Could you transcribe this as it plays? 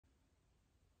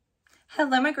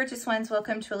Hello, my gorgeous ones.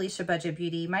 Welcome to Alicia Budget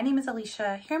Beauty. My name is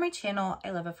Alicia. Here on my channel,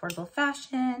 I love affordable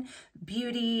fashion,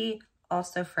 beauty,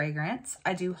 also fragrance.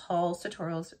 I do hauls,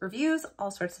 tutorials, reviews, all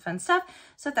sorts of fun stuff.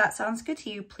 So if that sounds good to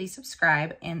you, please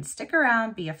subscribe and stick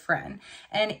around, be a friend.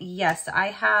 And yes, I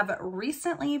have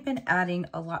recently been adding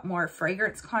a lot more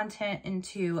fragrance content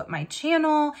into my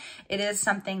channel. It is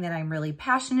something that I'm really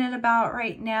passionate about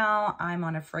right now. I'm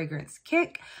on a fragrance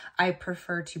kick. I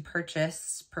prefer to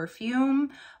purchase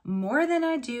perfume more than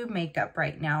I do makeup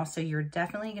right now. So you're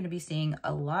definitely going to be seeing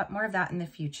a lot more of that in the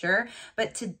future.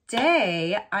 But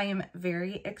today I am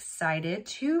very excited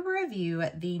to review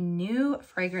the new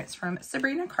fragrance from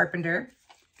Sabrina Carpenter,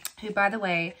 who, by the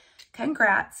way,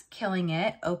 congrats, killing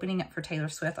it, opening up for Taylor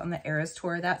Swift on the Eras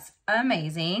Tour. That's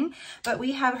amazing. But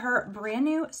we have her brand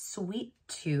new Sweet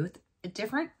Tooth, a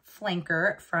different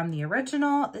flanker from the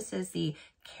original. This is the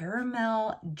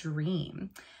Caramel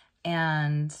Dream.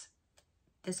 And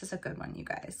this is a good one, you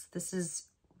guys. This is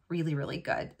really, really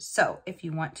good. So if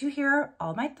you want to hear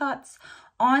all my thoughts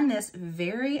on this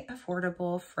very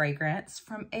affordable fragrance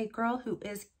from a girl who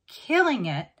is killing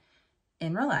it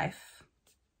in real life,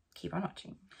 keep on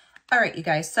watching. All right, you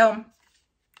guys. So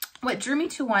what drew me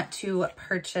to want to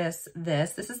purchase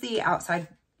this is the outside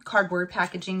cardboard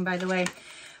packaging, by the way.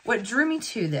 What drew me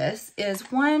to this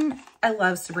is, one, I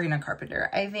love Sabrina Carpenter.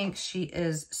 I think she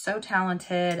is so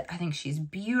talented. I think she's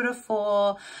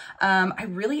beautiful. I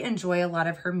really enjoy a lot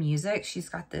of her music. She's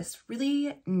got this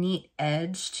really neat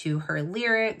edge to her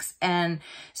lyrics. And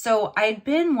so I'd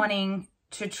been wanting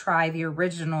to try the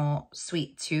original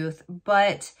Sweet Tooth,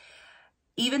 but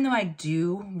even though I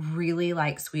do really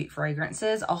like sweet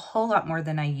fragrances a whole lot more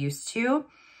than I used to,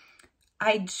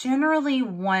 I generally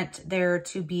want there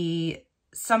to be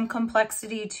some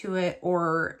complexity to it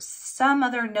or some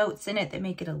other notes in it that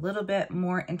make it a little bit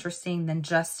more interesting than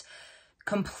just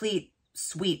complete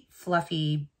sweet,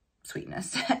 fluffy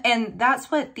sweetness. And that's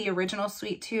what the original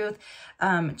Sweet Tooth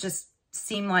just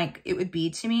seemed like it would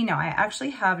be to me. Now, I actually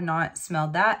have not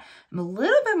smelled that. I'm a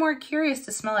little bit more curious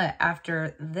to smell it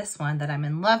after this one that I'm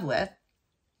in love with.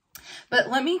 But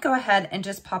let me go ahead and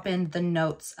just pop in the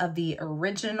notes of the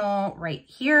original right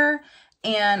here.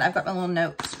 And I've got my little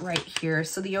notes right here.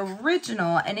 So the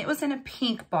original, and it was in a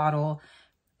pink bottle.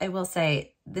 I will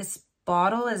say this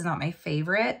bottle is not my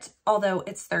favorite, although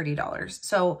it's $30.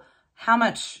 So how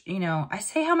much, I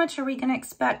say how much are we going to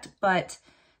expect? But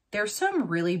there's some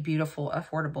really beautiful,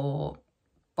 affordable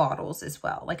bottles as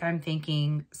well. Like I'm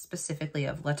thinking specifically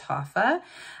of Latafa.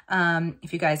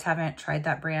 If you guys haven't tried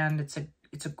that brand, it's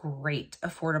a great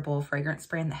affordable fragrance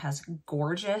brand that has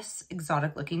gorgeous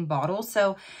exotic looking bottles.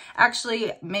 So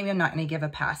actually, maybe I'm not going to give a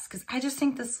pass because I just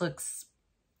think this looks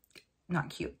not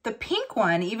cute. The pink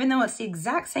one, even though it's the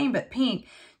exact same but pink,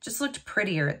 just looked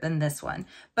prettier than this one.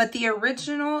 But the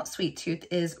original Sweet Tooth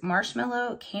is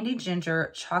marshmallow, candied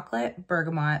ginger, chocolate,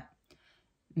 bergamot.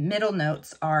 Middle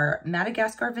notes are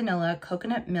Madagascar vanilla,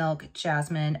 coconut milk,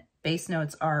 jasmine. Base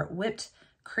notes are whipped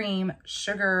cream,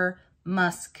 sugar,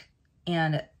 musk,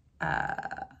 and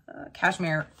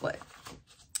cashmere wood.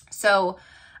 So,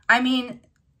 I mean,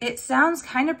 it sounds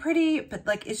kind of pretty, but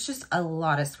like it's just a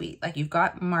lot of sweet. Like you've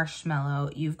got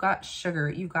marshmallow, you've got sugar,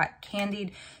 you've got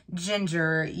candied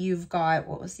ginger, you've got,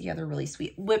 what was the other really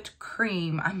sweet? Whipped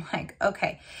cream. I'm like,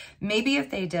 okay, maybe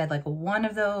if they did like one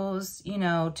of those,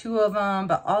 two of them,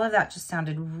 but all of that just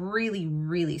sounded really,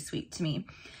 really sweet to me.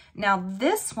 Now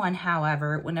this one,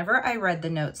 however, whenever I read the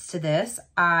notes to this,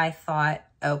 I thought,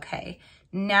 okay,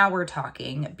 now we're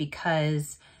talking,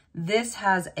 because this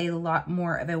has a lot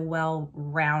more of a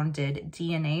well-rounded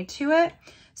DNA to it.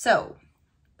 So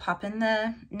pop in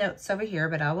the notes over here,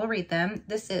 but I will read them.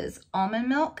 This is almond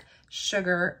milk,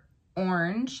 sugar,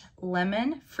 orange,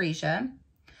 lemon, freesia,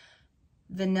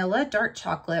 vanilla, dark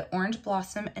chocolate, orange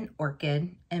blossom, and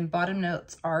orchid. And bottom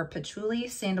notes are patchouli,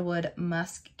 sandalwood,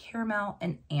 musk, caramel,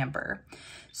 and amber.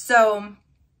 So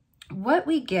what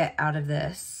we get out of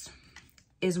this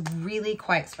is really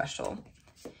quite special.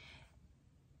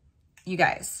 You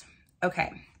guys,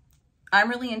 okay,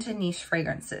 I'm really into niche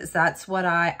fragrances. That's what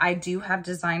I do have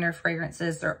designer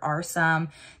fragrances. There are some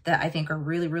that I think are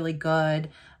really, really good.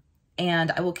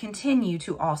 And I will continue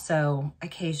to also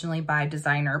occasionally buy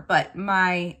designer, but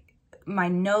my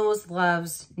nose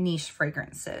loves niche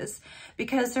fragrances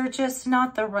because they're just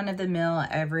not the run-of-the-mill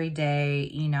everyday,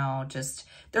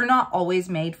 they're not always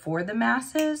made for the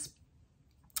masses.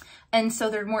 And so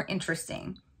they're more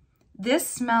interesting. This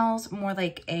smells more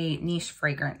like a niche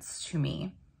fragrance to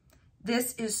me.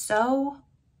 This is so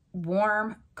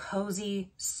warm,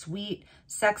 cozy, sweet,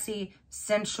 sexy,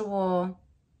 sensual.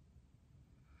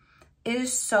 It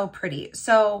is so pretty.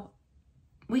 So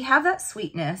we have that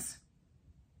sweetness,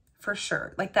 for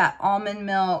sure. Like that almond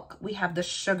milk, we have the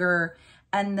sugar,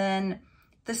 and then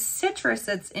the citrus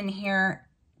that's in here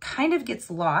kind of gets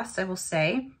lost, I will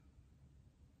say.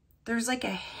 There's like a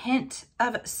hint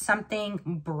of something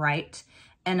bright,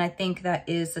 and I think that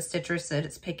is the citrus that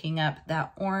it's picking up,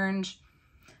 that orange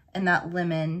and that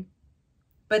lemon,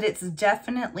 but it's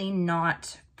definitely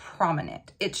not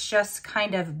prominent. It's just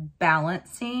kind of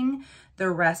balancing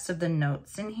the rest of the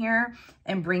notes in here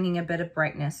and bringing a bit of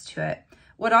brightness to it.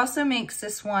 What also makes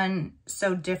this one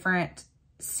so different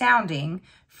sounding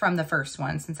from the first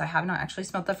one, since I have not actually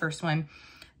smelled the first one,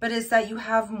 but is that you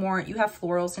have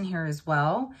florals in here as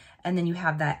well. And then you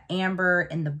have that amber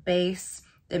in the base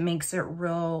that makes it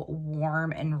real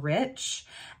warm and rich.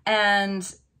 And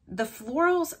the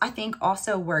florals, I think,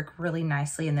 also work really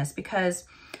nicely in this because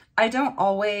I don't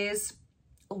always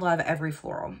love every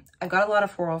floral. I've got a lot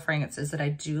of floral fragrances that I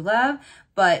do love,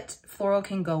 but floral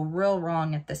can go real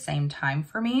wrong at the same time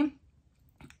for me.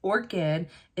 Orchid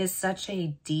is such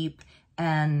a deep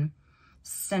and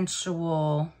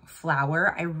sensual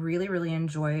flower. I really, really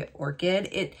enjoy orchid.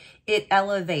 It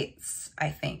elevates, I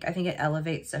think it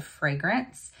elevates a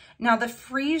fragrance. Now the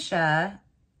freesia,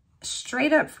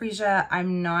 straight up freesia,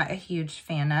 I'm not a huge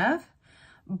fan of,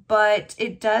 but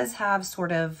it does have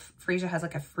sort of, freesia has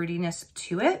like a fruitiness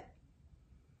to it.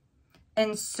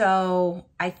 And so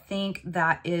I think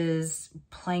that is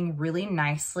playing really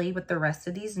nicely with the rest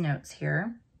of these notes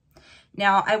here.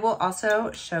 Now I will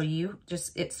also show you,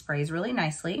 just it sprays really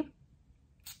nicely,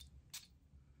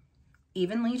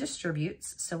 evenly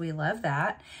distributes, so we love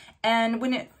that. And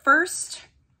when it first,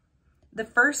 the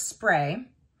first spray,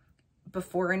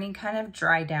 before any kind of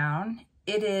dry down,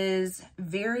 it is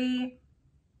very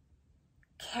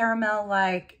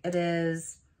caramel-like, it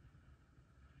is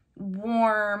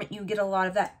warm, you get a lot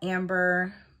of that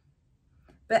amber.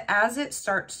 But as it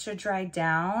starts to dry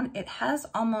down, it has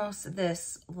almost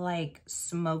this like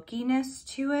smokiness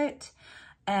to it.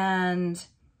 And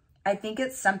I think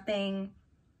it's something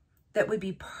that would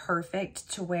be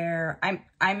perfect to wear. I'm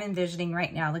envisioning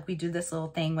right now, like we do this little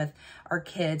thing with our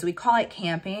kids. We call it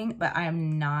camping, but I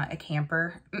am not a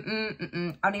camper. I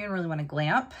don't even really want to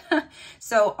glamp.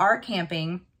 So our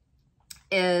camping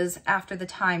is after the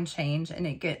time change and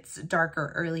it gets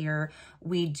darker earlier,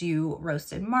 we do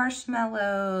roasted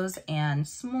marshmallows and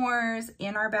s'mores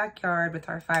in our backyard with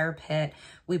our fire pit.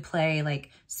 We play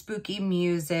like spooky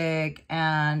music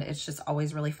and it's just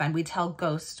always really fun. We tell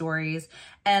ghost stories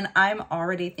and I'm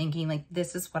already thinking like,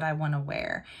 this is what I want to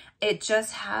wear. It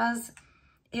just has,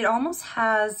 it almost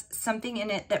has something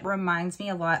in it that reminds me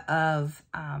a lot of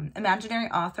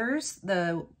Imaginary Authors,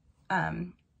 the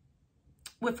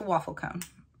with the waffle cone.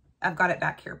 I've got it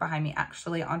back here behind me,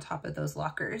 actually, on top of those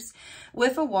lockers.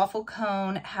 With a waffle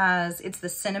cone has, it's the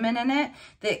cinnamon in it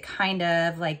that kind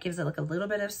of like gives it like a little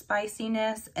bit of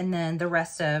spiciness. And then the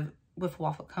rest of with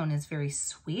waffle cone is very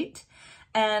sweet.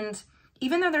 And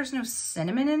even though there's no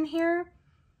cinnamon in here,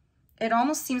 it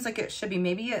almost seems like it should be.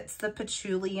 Maybe it's the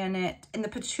patchouli in it. And the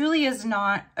patchouli is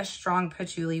not a strong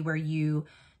patchouli where you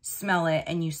smell it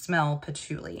and you smell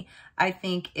patchouli. I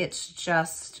think it's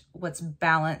just what's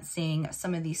balancing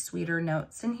some of these sweeter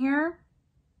notes in here.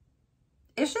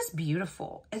 It's just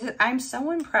beautiful. I'm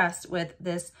so impressed with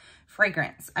this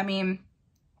fragrance. I mean,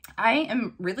 I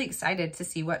am really excited to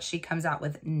see what she comes out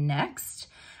with next.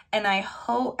 And I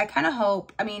kind of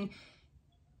hope, I mean,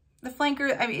 the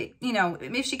flanker, I mean, you know,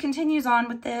 if she continues on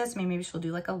with this, maybe she'll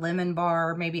do like a lemon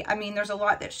bar, maybe, I mean, there's a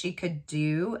lot that she could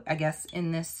do, I guess,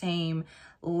 in this same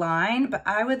line, but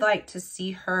I would like to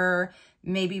see her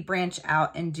maybe branch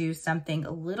out and do something a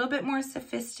little bit more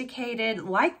sophisticated.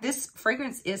 Like this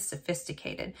fragrance is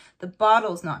sophisticated. The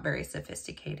bottle's not very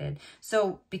sophisticated.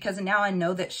 So because now I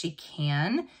know that she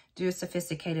can do a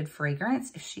sophisticated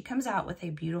fragrance, if she comes out with a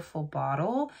beautiful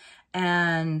bottle,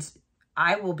 and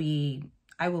I will be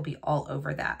all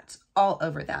over that, all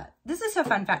over that. This is a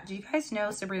fun fact. Do you guys know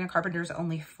Sabrina Carpenter is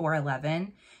only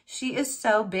 4'11"? She is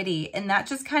so bitty. And that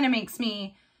just kind of makes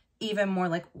me even more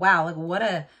like, wow, like what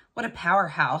a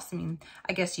powerhouse. I mean,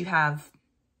 I guess you have,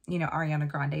 you know, Ariana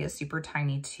Grande is super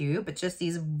tiny too, but just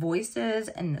these voices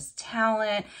and this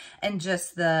talent and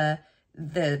just the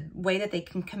way that they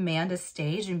can command a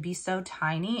stage and be so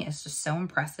tiny is just so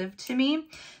impressive to me.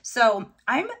 So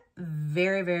I'm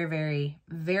very, very, very,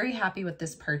 very happy with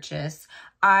this purchase.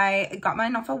 I got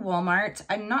mine off of Walmart.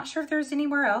 I'm not sure if there's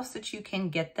anywhere else that you can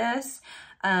get this.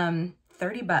 30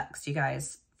 bucks, you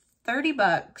guys, 30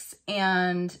 bucks.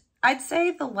 And I'd say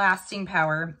the lasting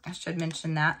power, I should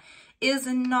mention that, is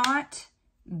not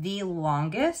the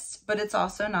longest, but it's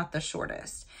also not the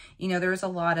shortest. You know, there's a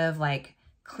lot of like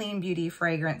clean beauty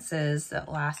fragrances that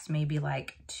last maybe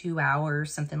like 2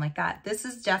 hours, something like that. This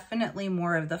is definitely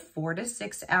more of the 4 to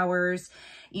 6 hours.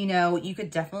 You know, you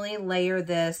could definitely layer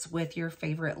this with your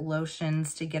favorite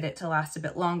lotions to get it to last a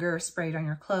bit longer, spray it on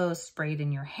your clothes, spray it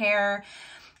in your hair.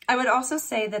 I would also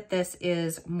say that this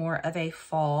is more of a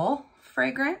fall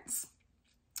fragrance.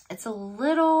 It's a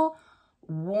little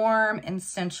warm and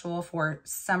sensual for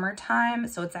summertime,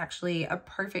 so it's actually a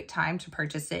perfect time to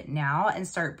purchase it now and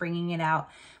start bringing it out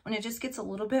when it just gets a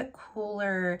little bit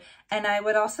cooler. And I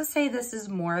would also say this is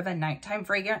more of a nighttime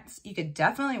fragrance. You could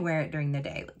definitely wear it during the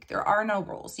day. Like, there are no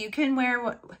rules. You can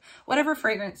wear whatever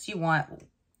fragrance you want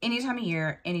any time of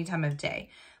year, any time of day.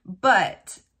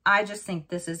 But I just think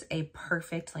this is a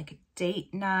perfect like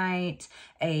date night,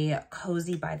 a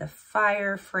cozy by the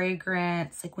fire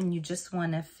fragrance, like when you just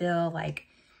want to feel like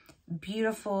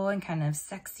beautiful and kind of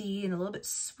sexy and a little bit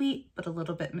sweet, but a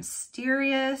little bit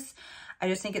mysterious. I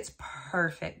just think it's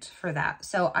perfect for that.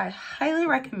 So I highly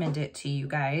recommend it to you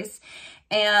guys.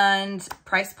 And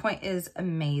price point is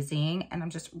amazing. And I'm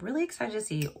just really excited to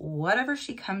see whatever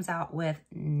she comes out with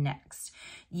next.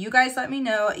 You guys let me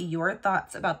know your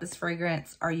thoughts about this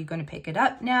fragrance. Are you going to pick it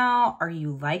up now? Are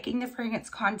you liking the fragrance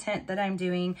content that I'm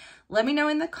doing? Let me know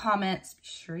in the comments. Be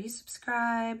sure you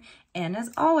subscribe. And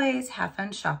as always, have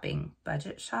fun shopping.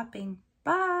 Budget shopping.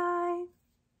 Bye.